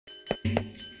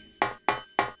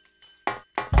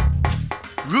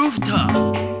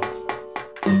Rooftop.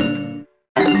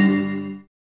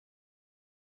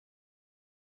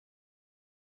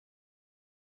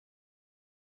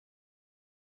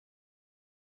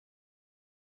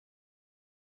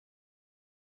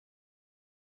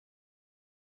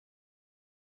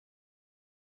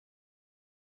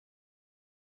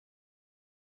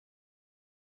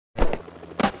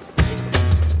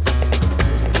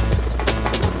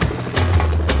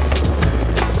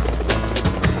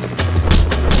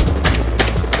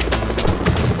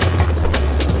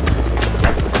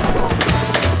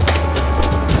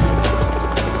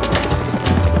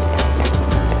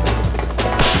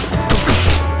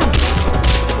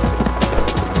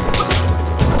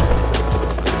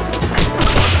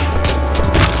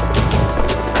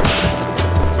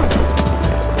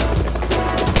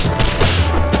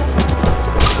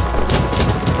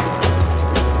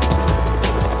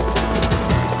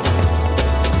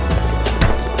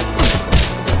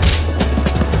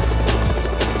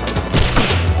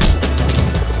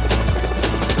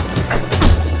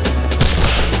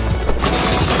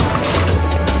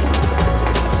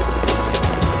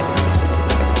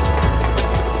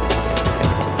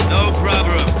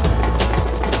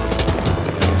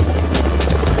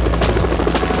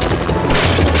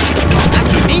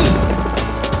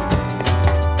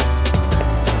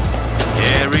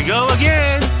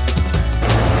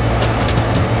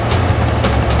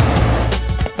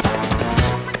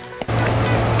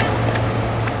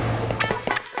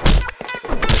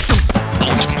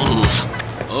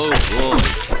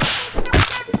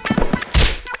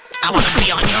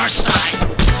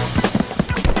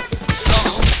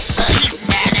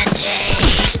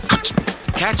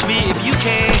 Catch me if you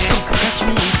can. Catch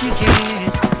me if you can.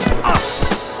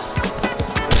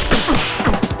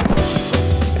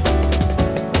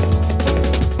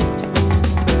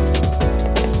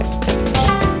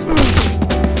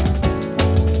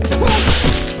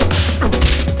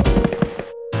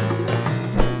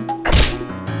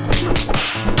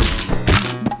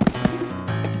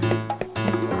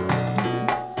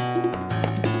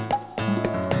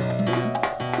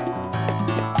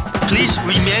 Please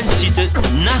remain seated.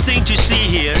 Nothing to see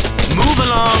here. Move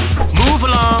along. Move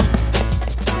along.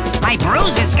 My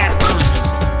bruises got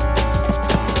bruises.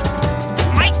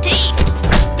 My teeth.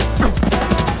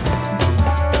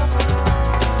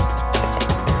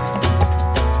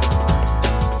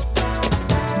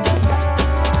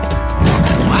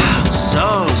 Wow,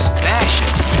 so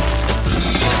special.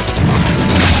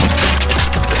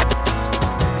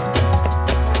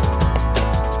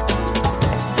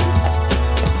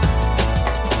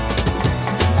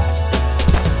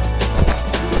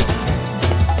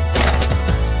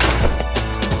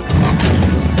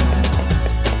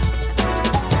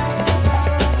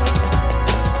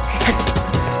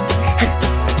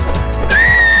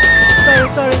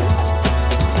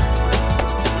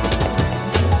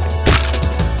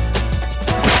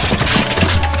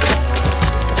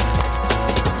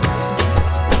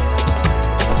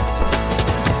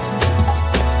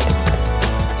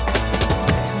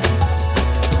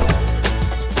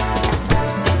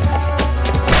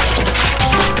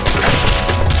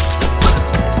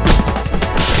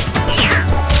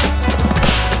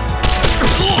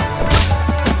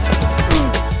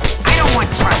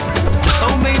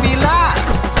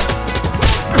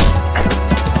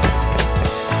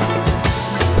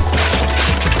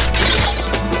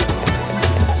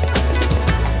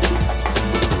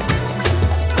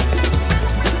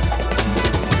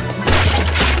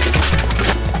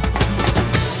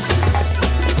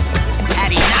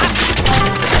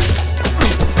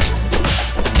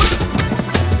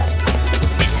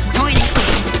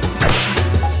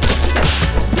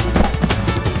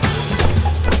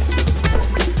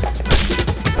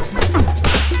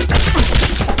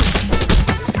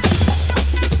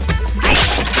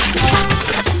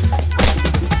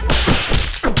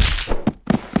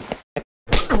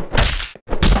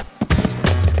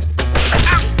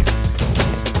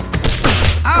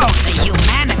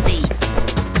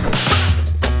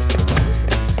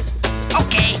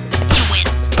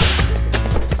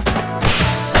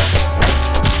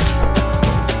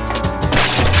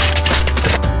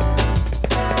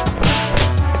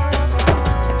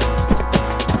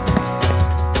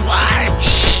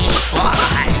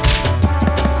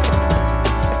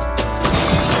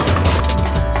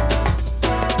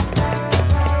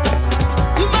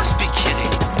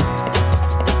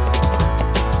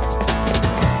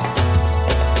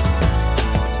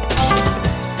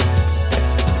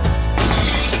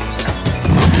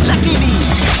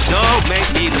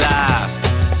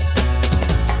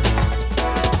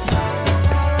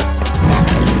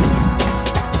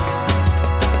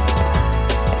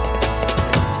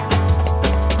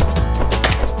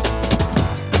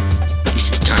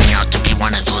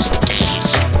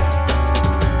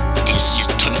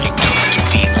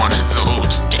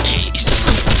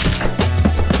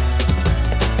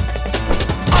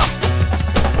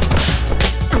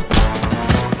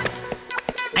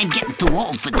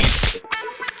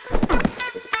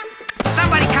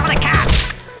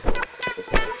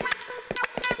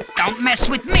 Don't mess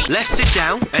with me! Let's sit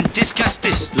down and discuss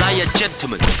this like a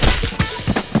gentleman.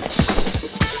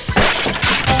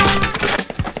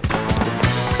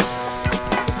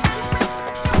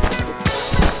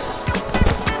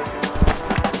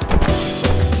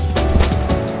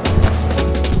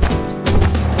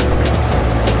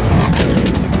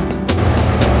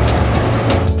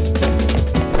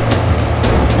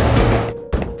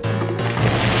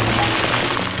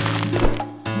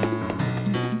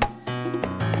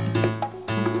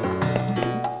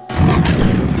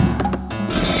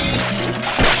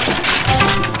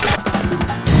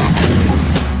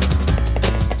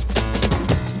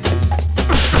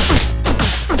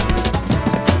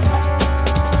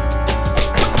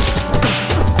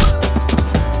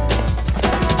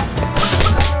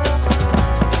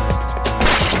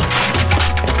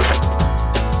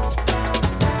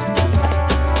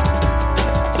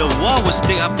 The wall will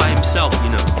stick up by himself, you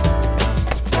know.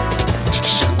 Take a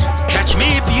shot. Catch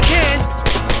me if you can.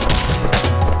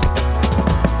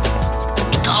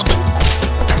 Be gone.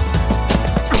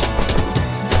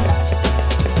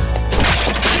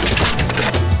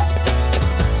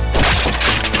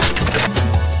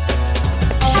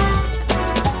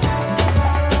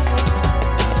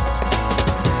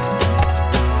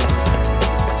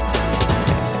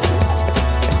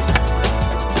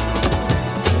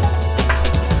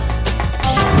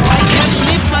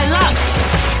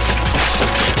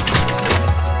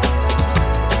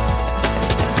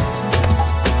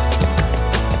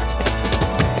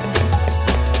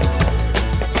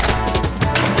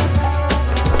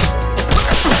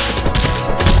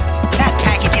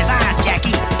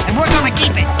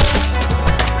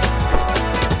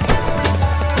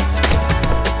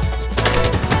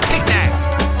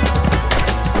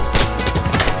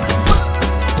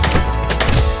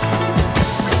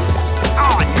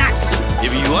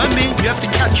 You have to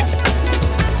catch me.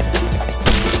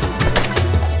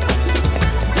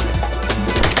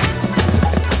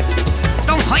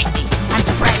 Don't hurt me. I'm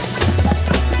threatened.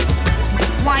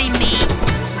 Why me?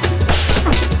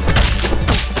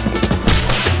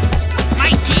 My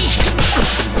teeth.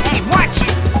 Hey, watch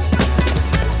it.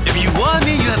 If you want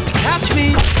me, you have to catch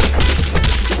me.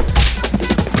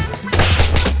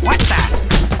 What the?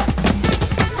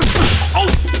 Oh!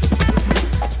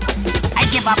 I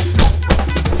give up.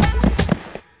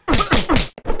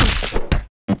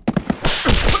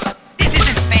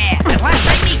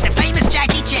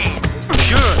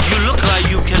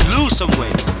 Some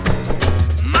way.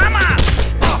 Mama!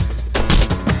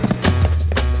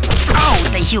 Oh,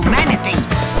 the humanity!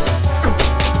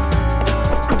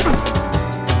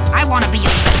 I want to be a...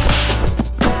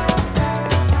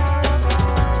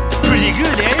 Pretty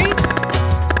good, eh?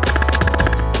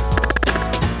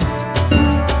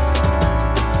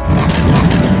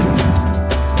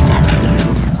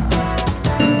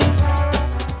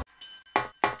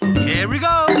 Here we go!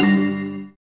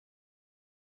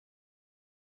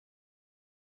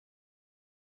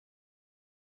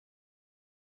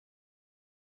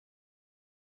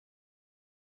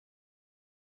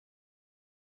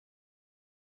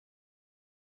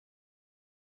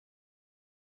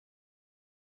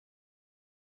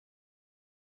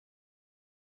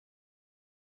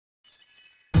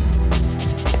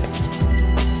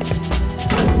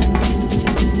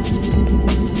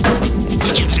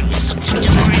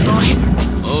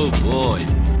 Oh boy.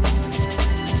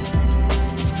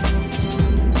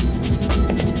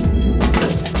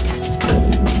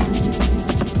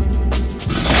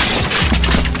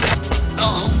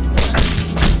 Oh.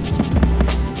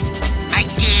 I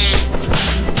did.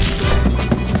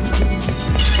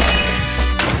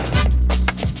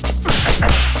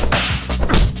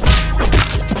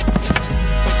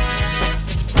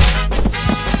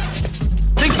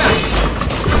 Think fast.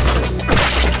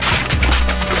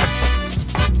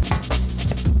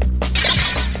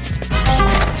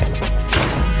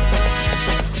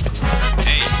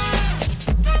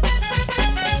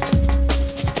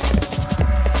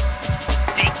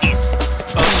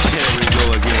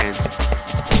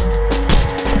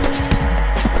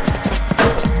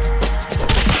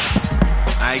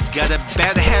 I got a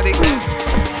bad headache.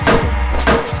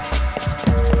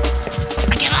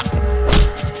 I give up.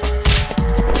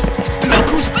 Look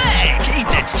who's back! Ain't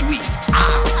that sweet?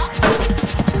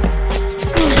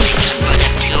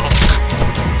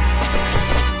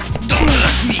 Don't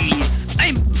hurt me!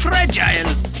 I'm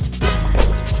fragile!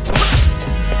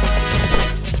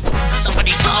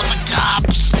 Somebody call the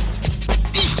cops.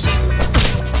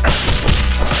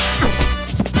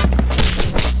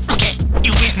 Okay,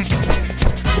 you win.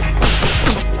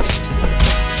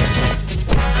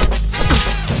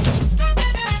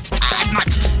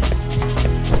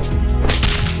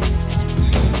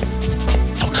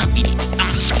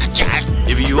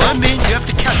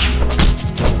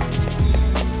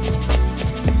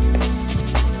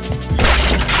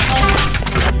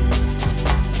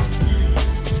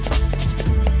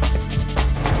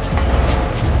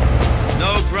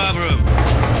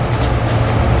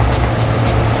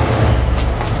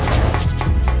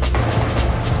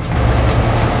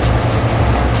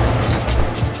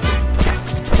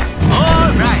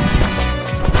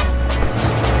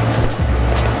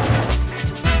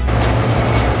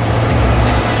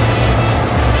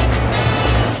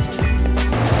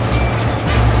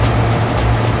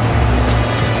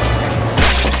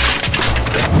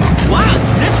 Wow,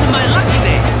 this is my lucky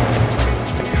day.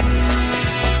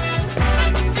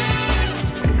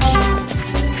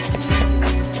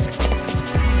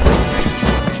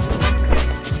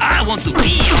 I want to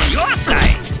be on your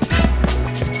side.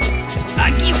 I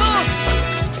give up.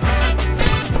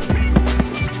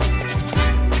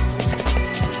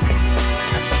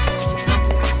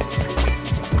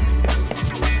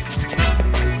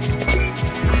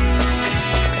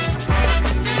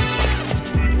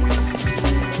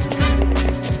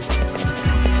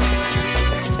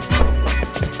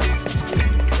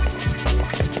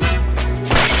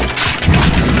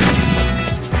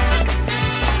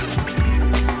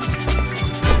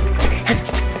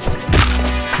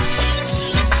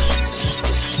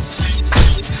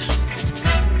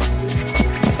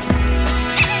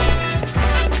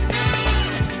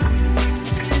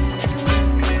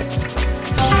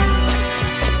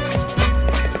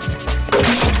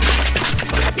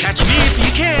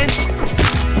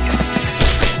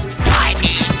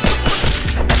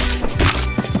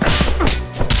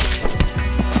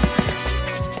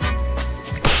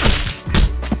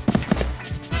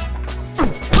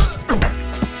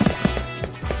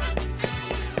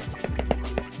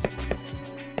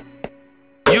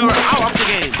 You're out of the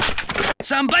game.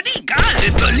 Somebody call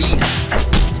the police.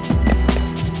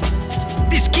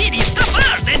 This kid is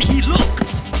tougher than he looks.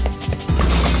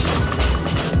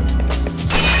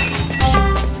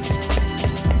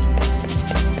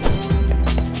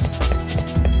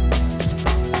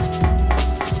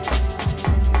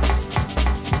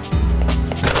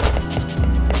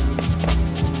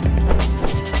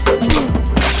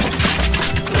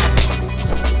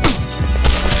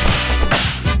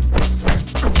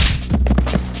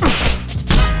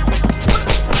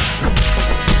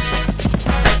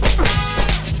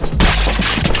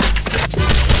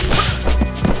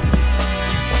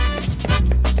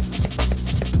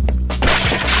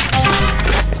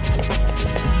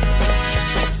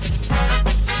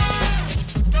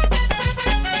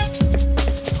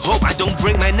 Hope I don't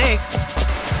break my neck.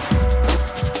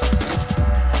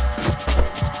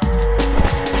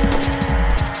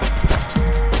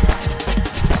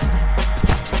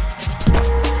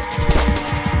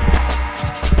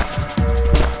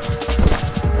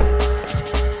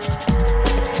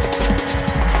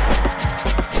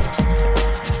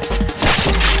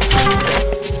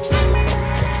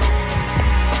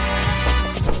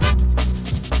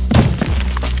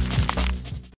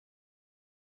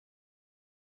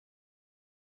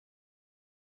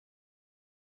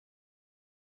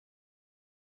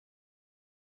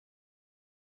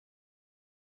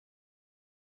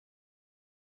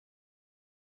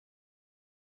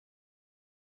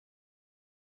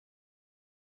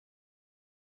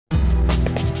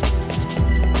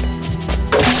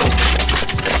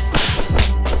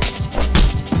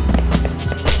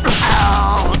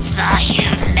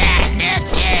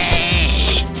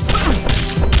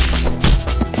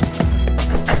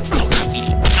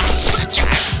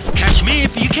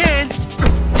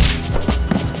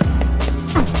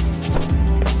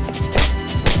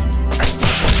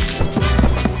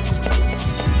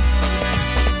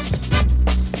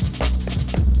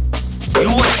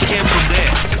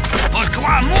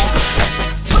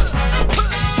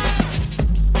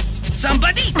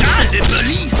 Somebody call the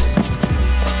police!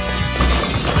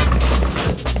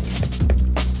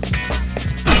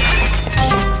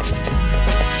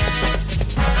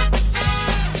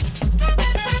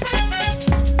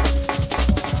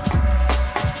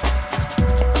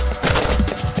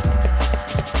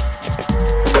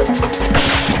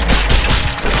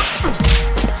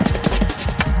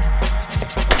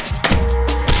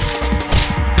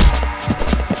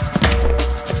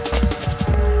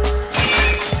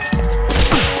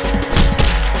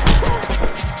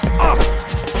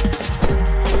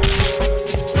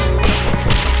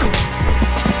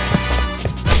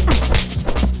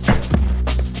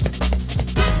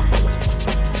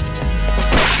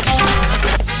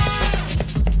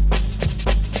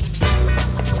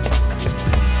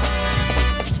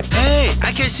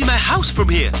 I can see my house from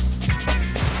here.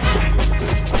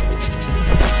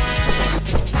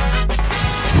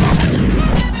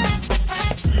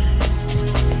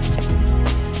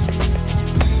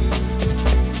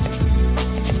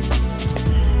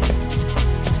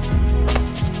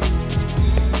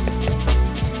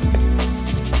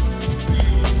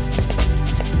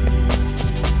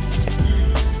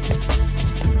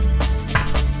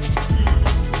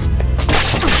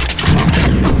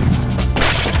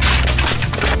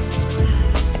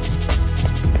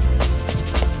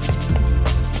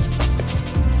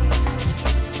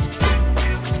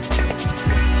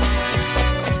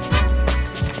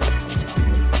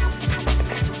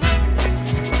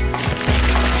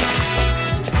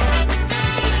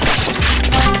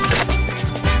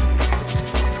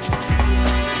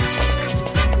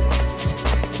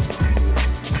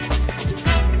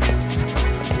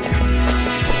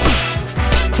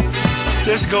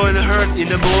 That's going to hurt in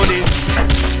the morning.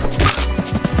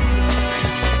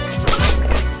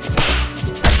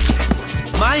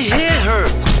 My head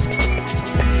hurts.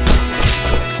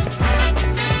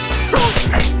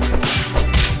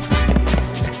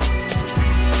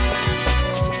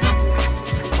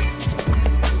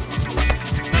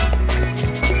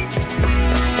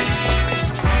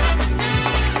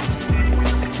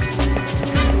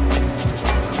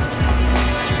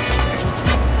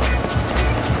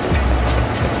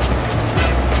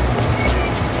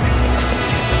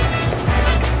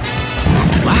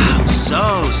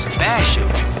 So special.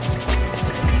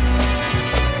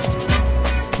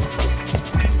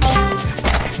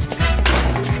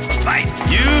 Fight!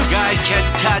 You guys can't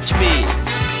touch me.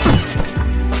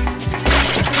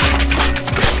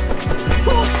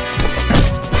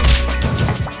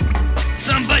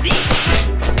 Somebody!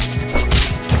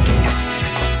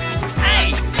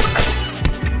 Hey!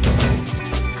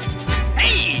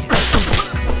 Hey!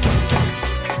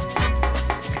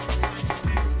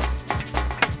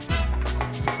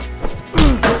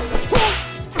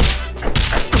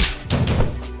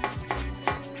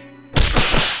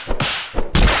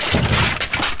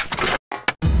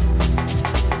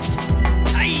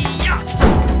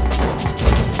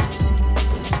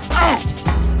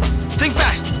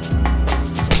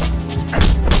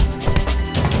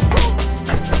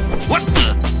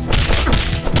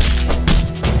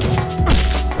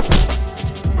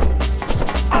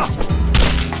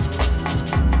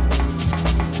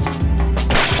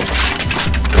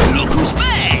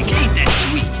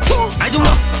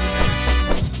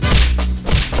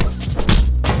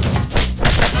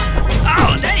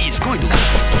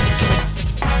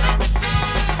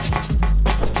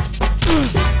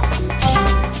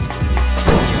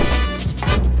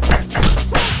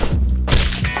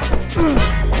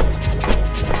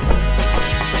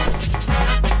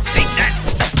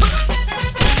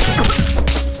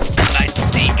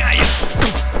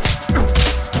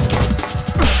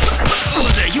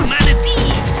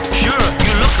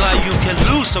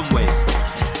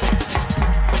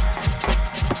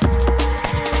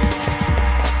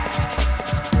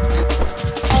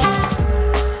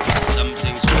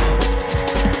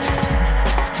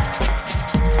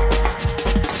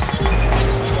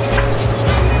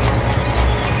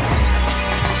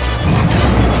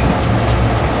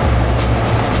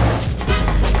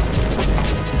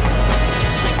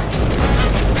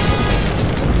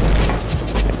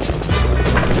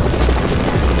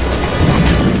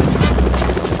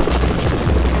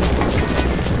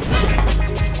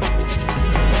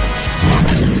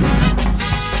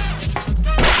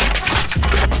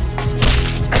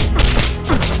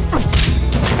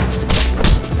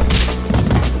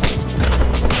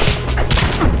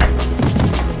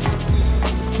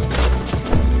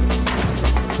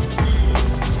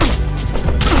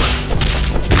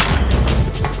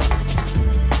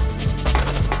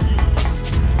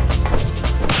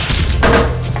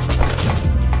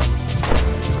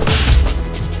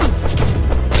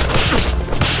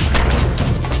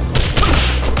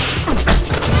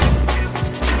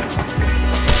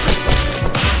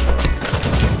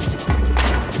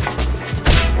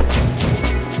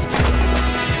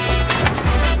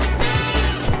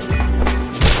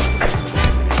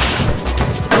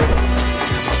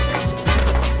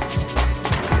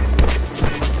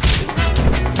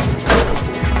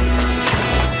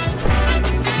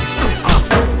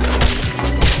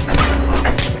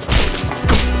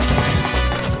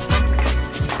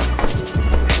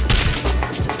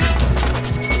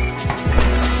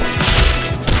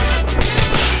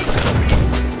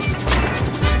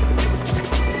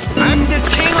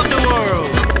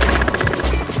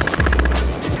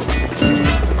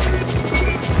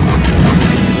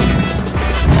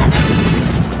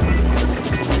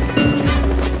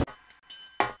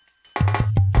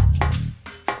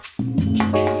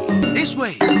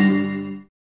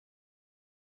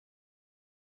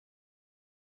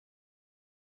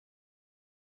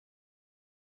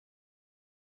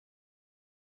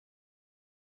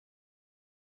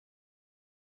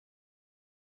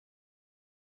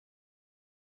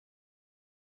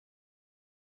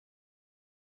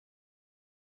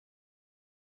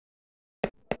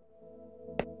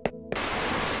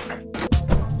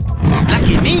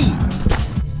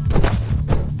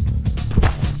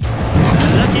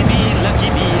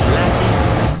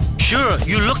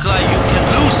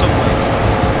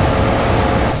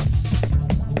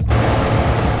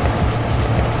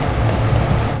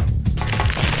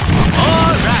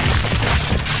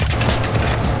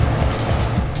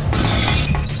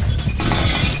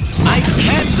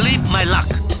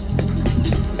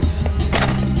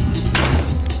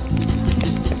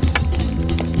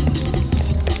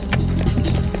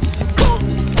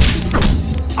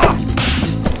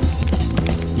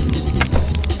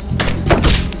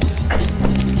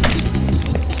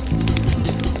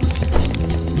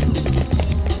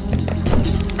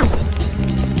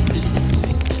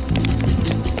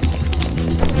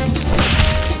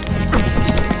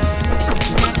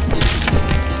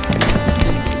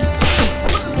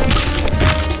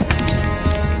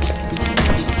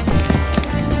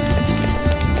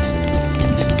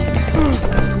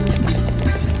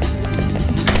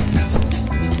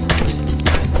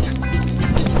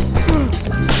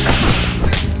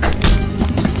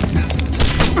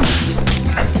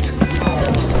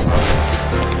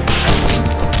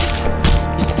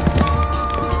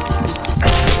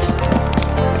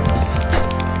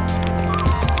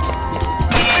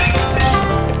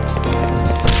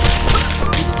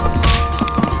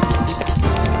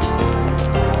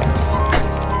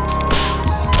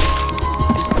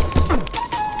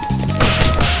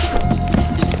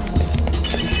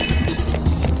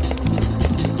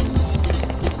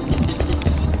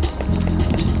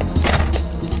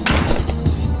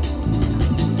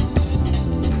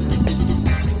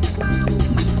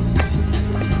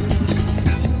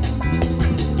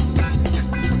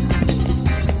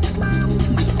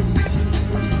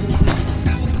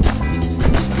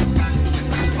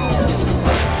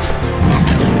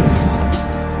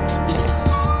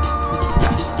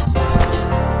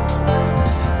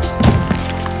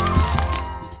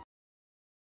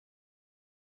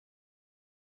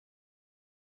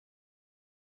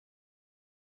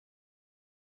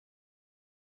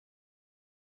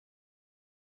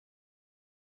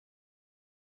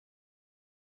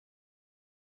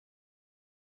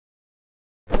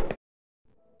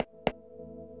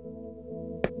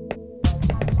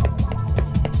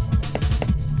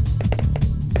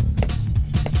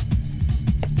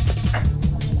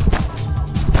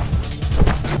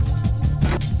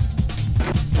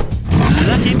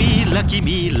 Lucky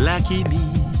me, lucky me.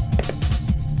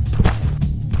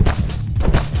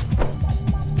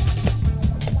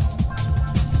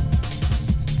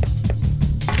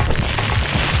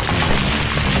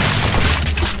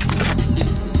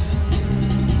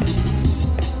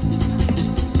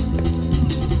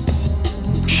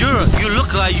 Sure, you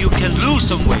look like you can lose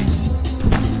some weight.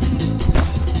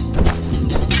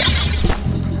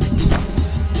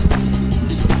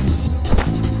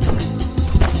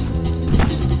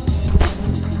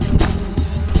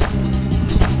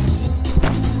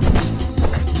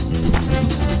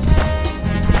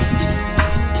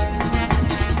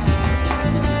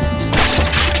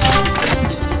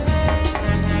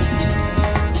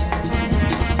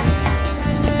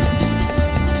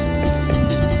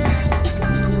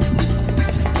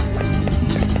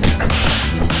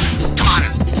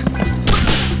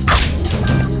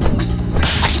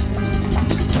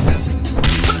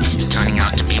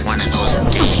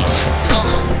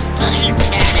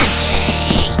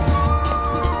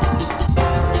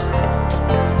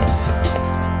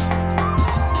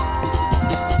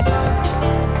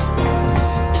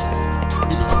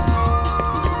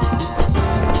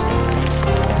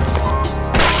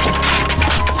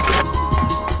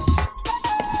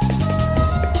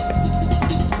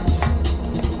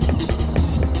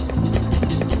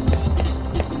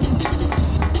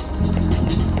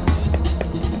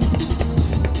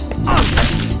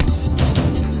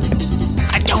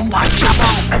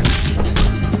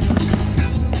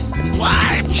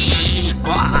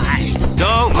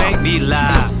 Don't make me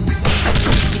laugh.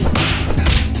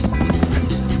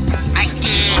 I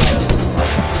did.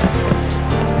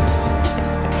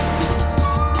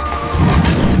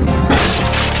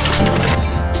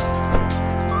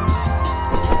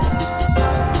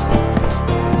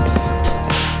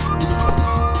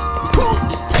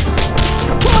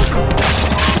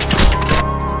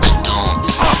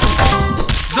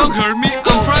 Don't hurt me,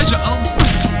 I'm fragile.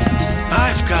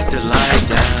 I've got to lie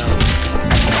down.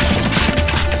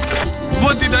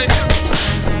 What did I do?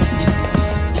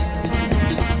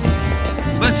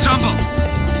 Let's jump.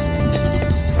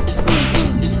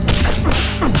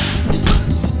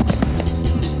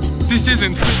 This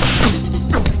isn't fair.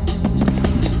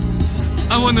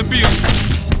 I wanna be on.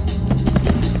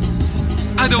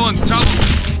 I don't want trouble.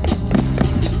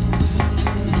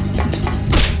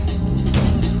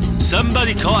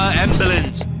 Somebody call an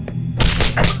ambulance.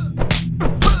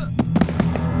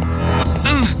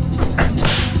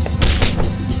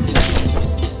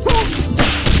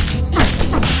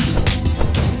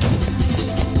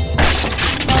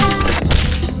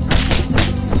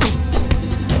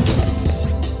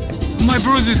 My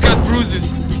bruises got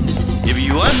bruises. If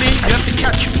you want me, you have to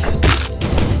catch me.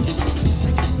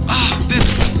 Ah, this.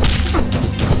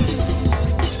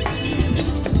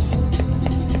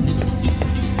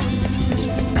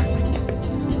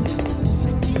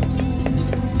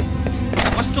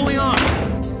 What's going on?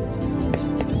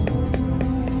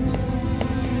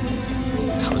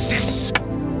 How's this?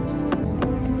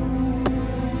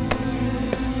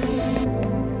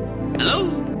 Hello?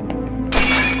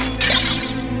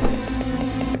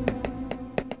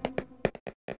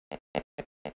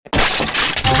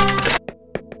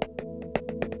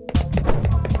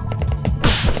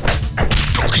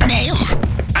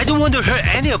 I don't want to hurt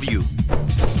any of you.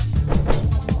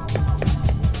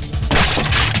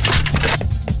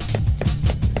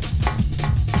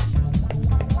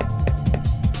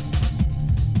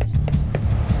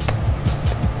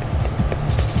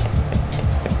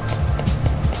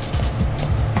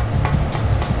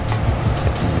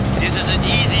 This isn't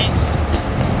easy.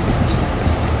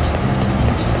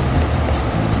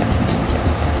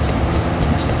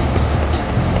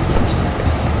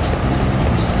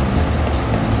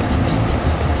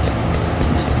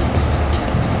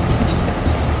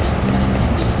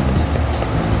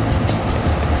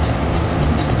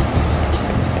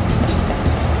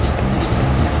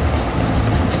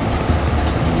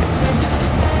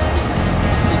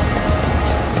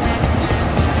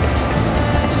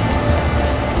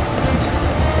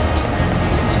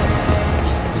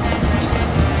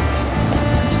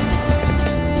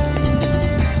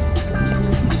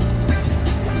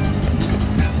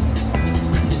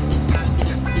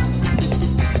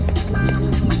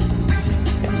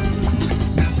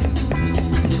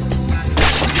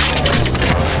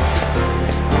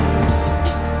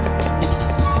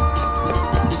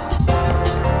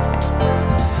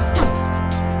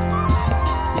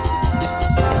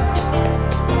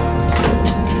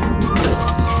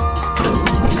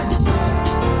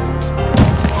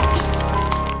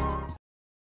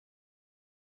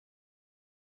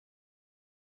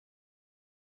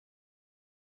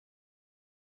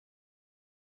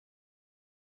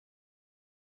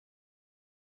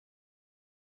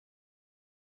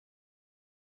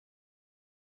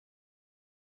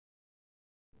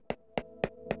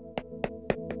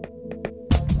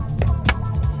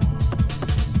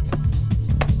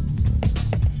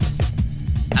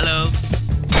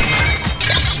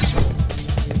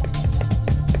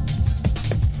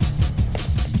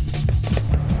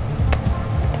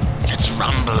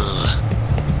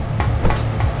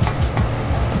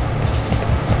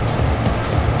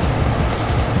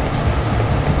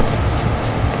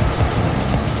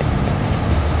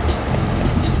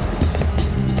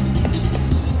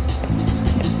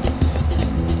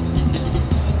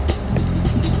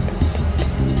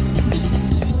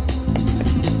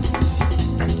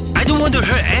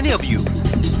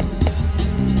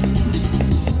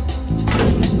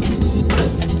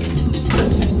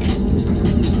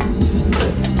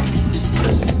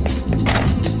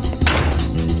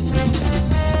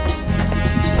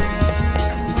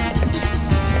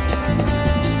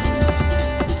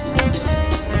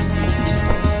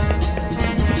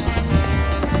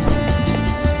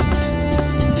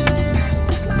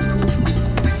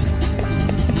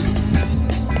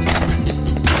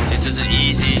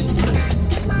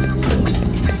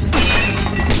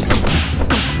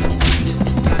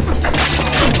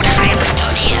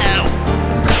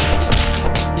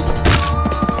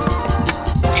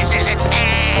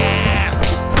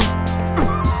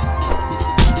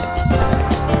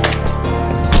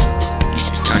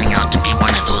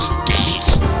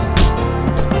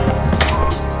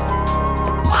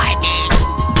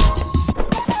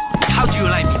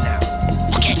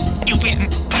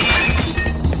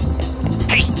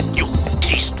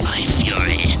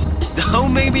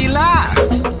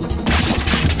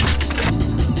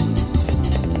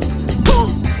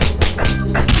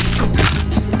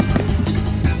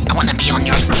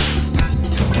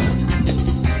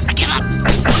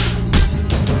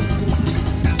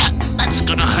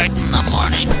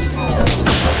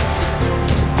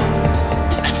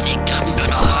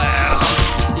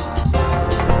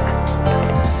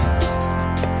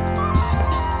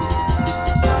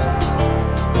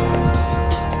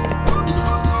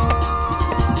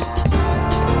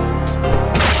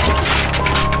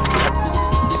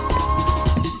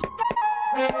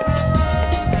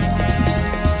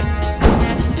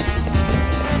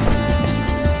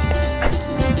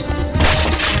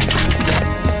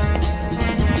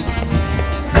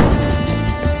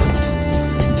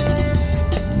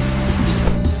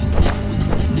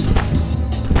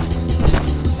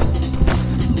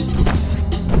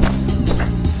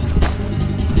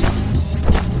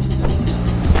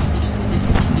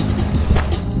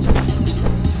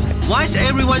 Why is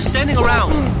everyone standing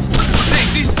around?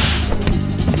 Take this.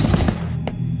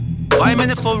 5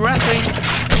 minutes for wrestling.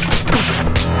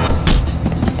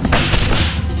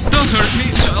 Don't hurt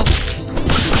me, child.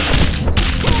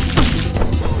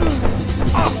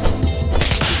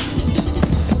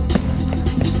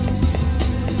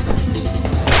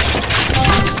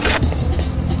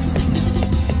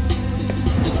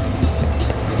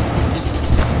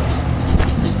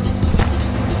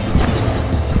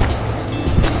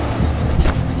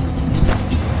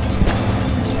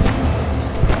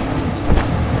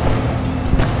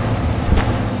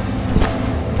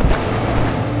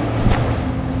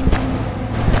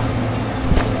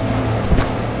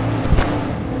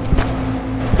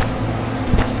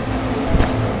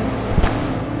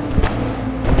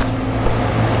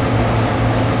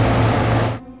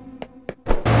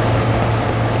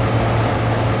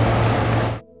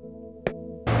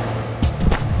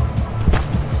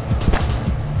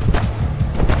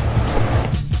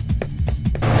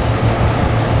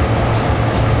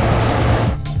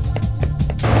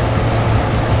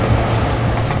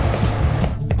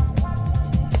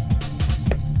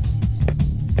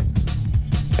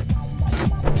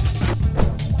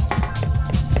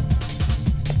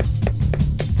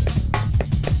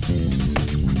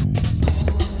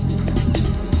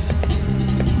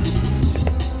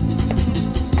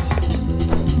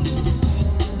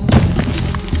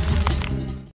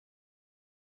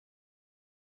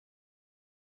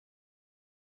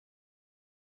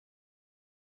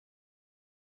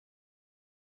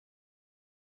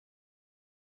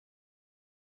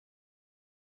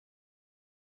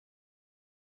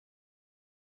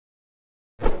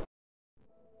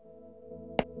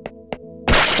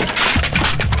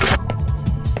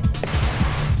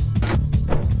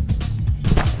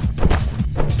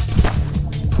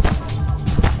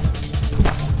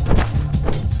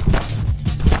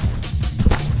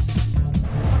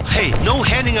 Hey, no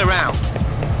handing around.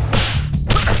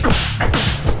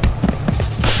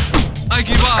 I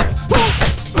give up.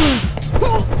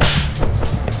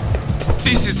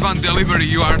 This is one delivery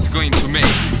you aren't going to make.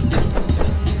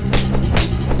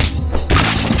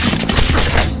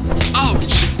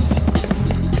 Ouch!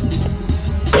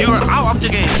 You are out of the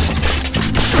game.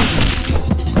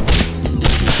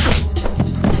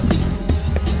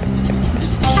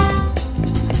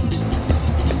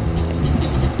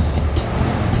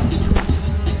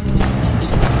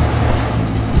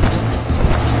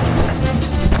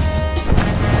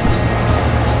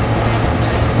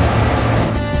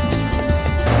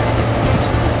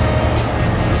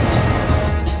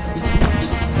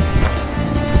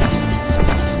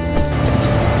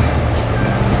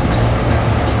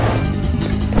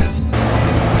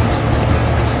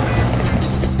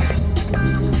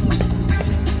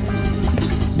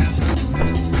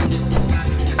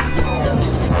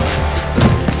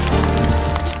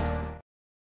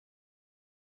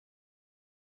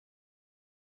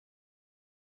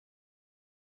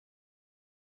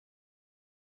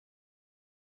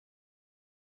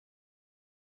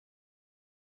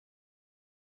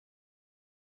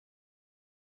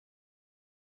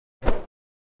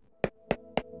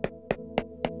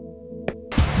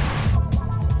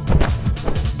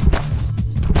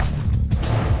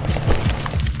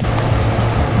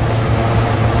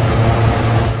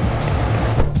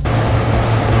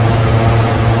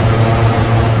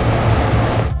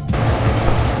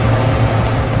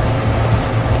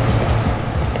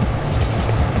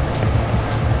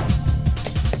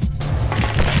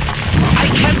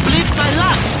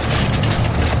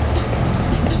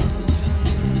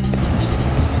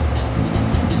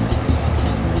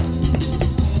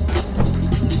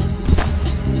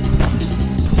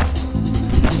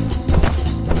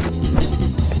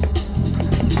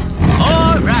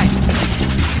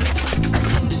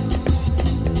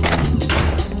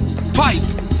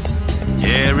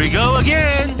 Here we go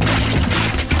again!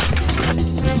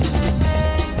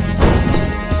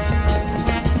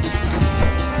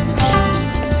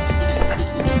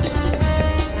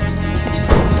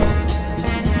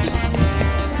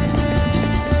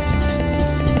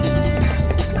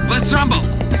 Let's rumble!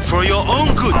 For your own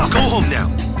good, go home now.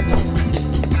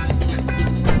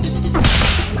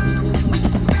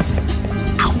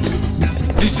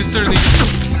 This is turning.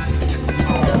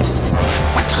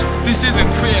 This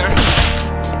isn't fair.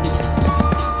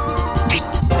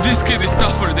 This kid is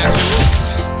tougher than he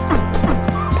looks.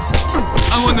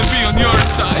 I wanna be on your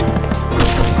side.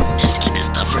 This kid is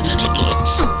tougher than he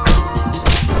looks.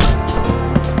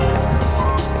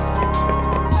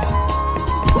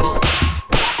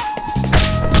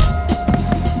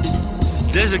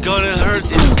 This is gonna hurt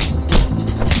you.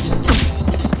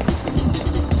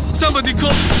 So Somebody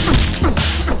call.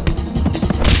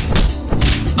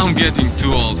 I'm getting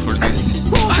too old for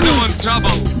this. I don't want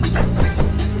trouble.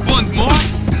 Want more?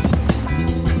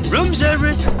 Room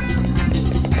service.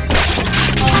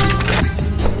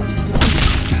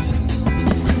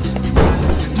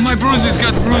 My bruises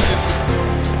got bruises.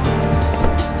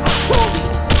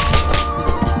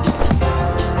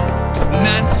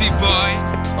 Nancy boy.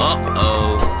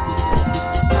 Uh-oh.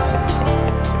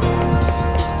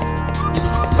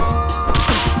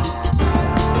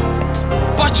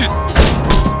 Watch it.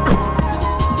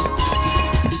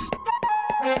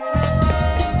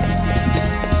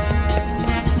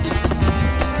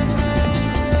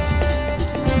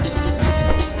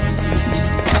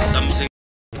 Something.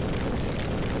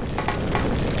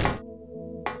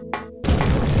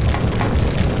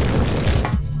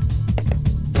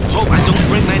 Hope I don't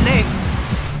break my neck.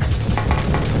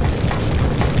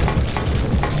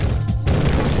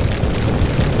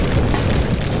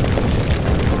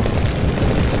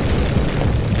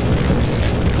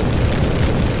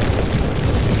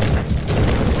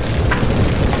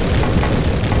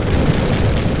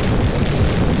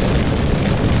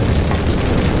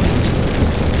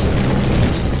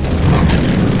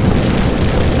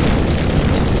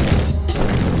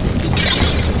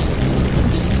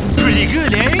 Pretty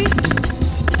good, eh?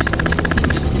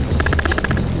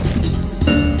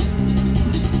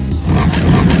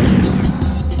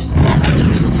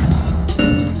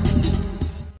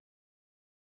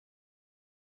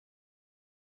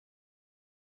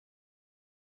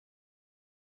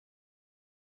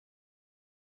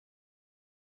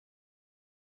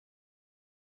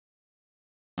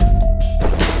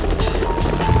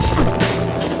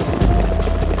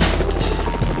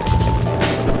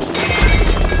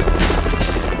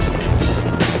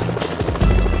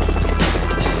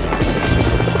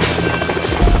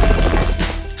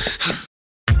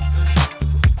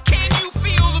 Can you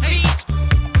feel the beat?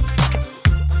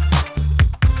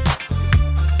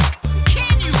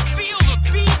 Can you feel the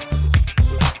beat?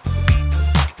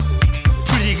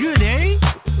 Pretty good, eh?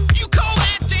 You call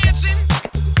that dancing?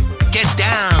 Get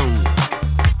down.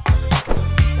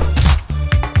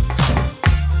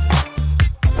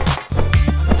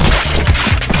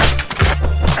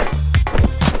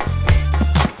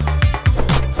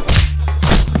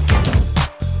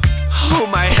 Oh,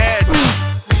 my head.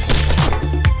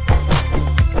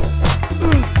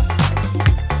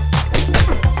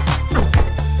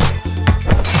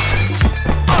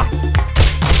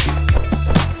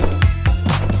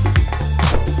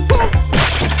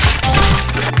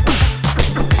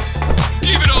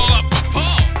 Give it all up for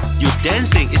Paul. Your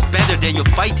dancing is better than your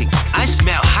fighting. I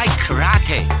smell high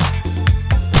karate.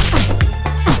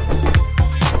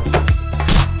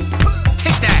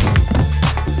 Take that.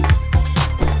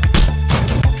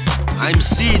 I'm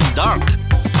seeing dark.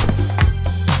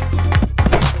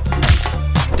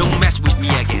 Don't mess with me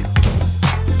again.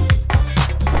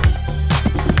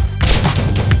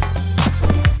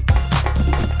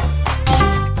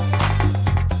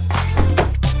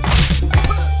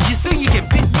 You think you can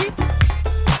beat me?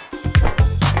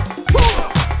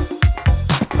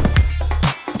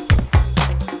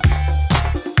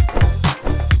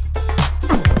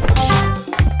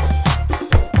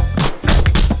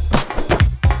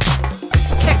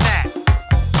 Take that.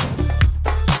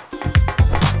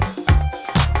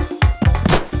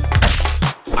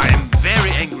 I am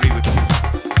very angry with you.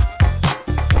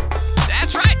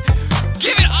 That's right.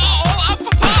 Give it all up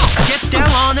for Paul. Get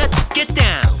down on it. Get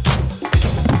down.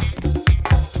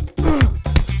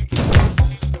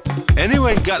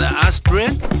 Anyone got an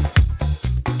aspirin?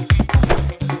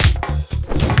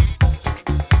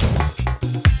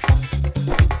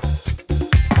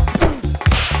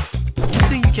 You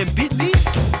think you can beat me?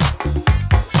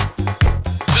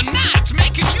 The night's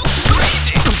making you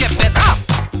crazy. Get back up.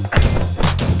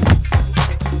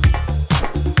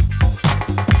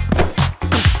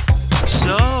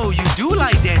 So you do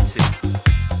like dancing?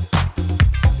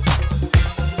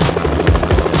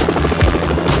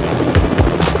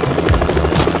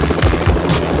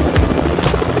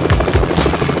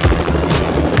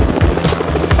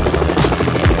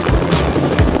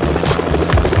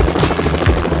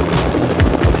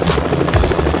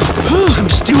 I'm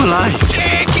still alive.